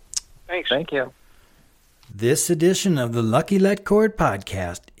you. Thanks. Thank you. This edition of the Lucky Let Cord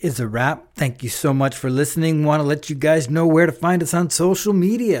podcast is a wrap. Thank you so much for listening. Want to let you guys know where to find us on social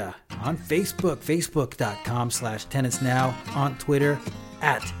media. On Facebook, facebook.com/tennisnow. On Twitter,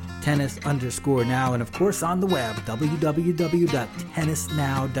 @tennis_now. And of course on the web,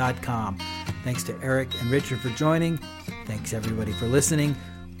 www.tennisnow.com. Thanks to Eric and Richard for joining. Thanks everybody for listening.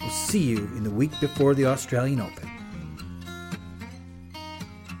 We'll see you in the week before the Australian Open.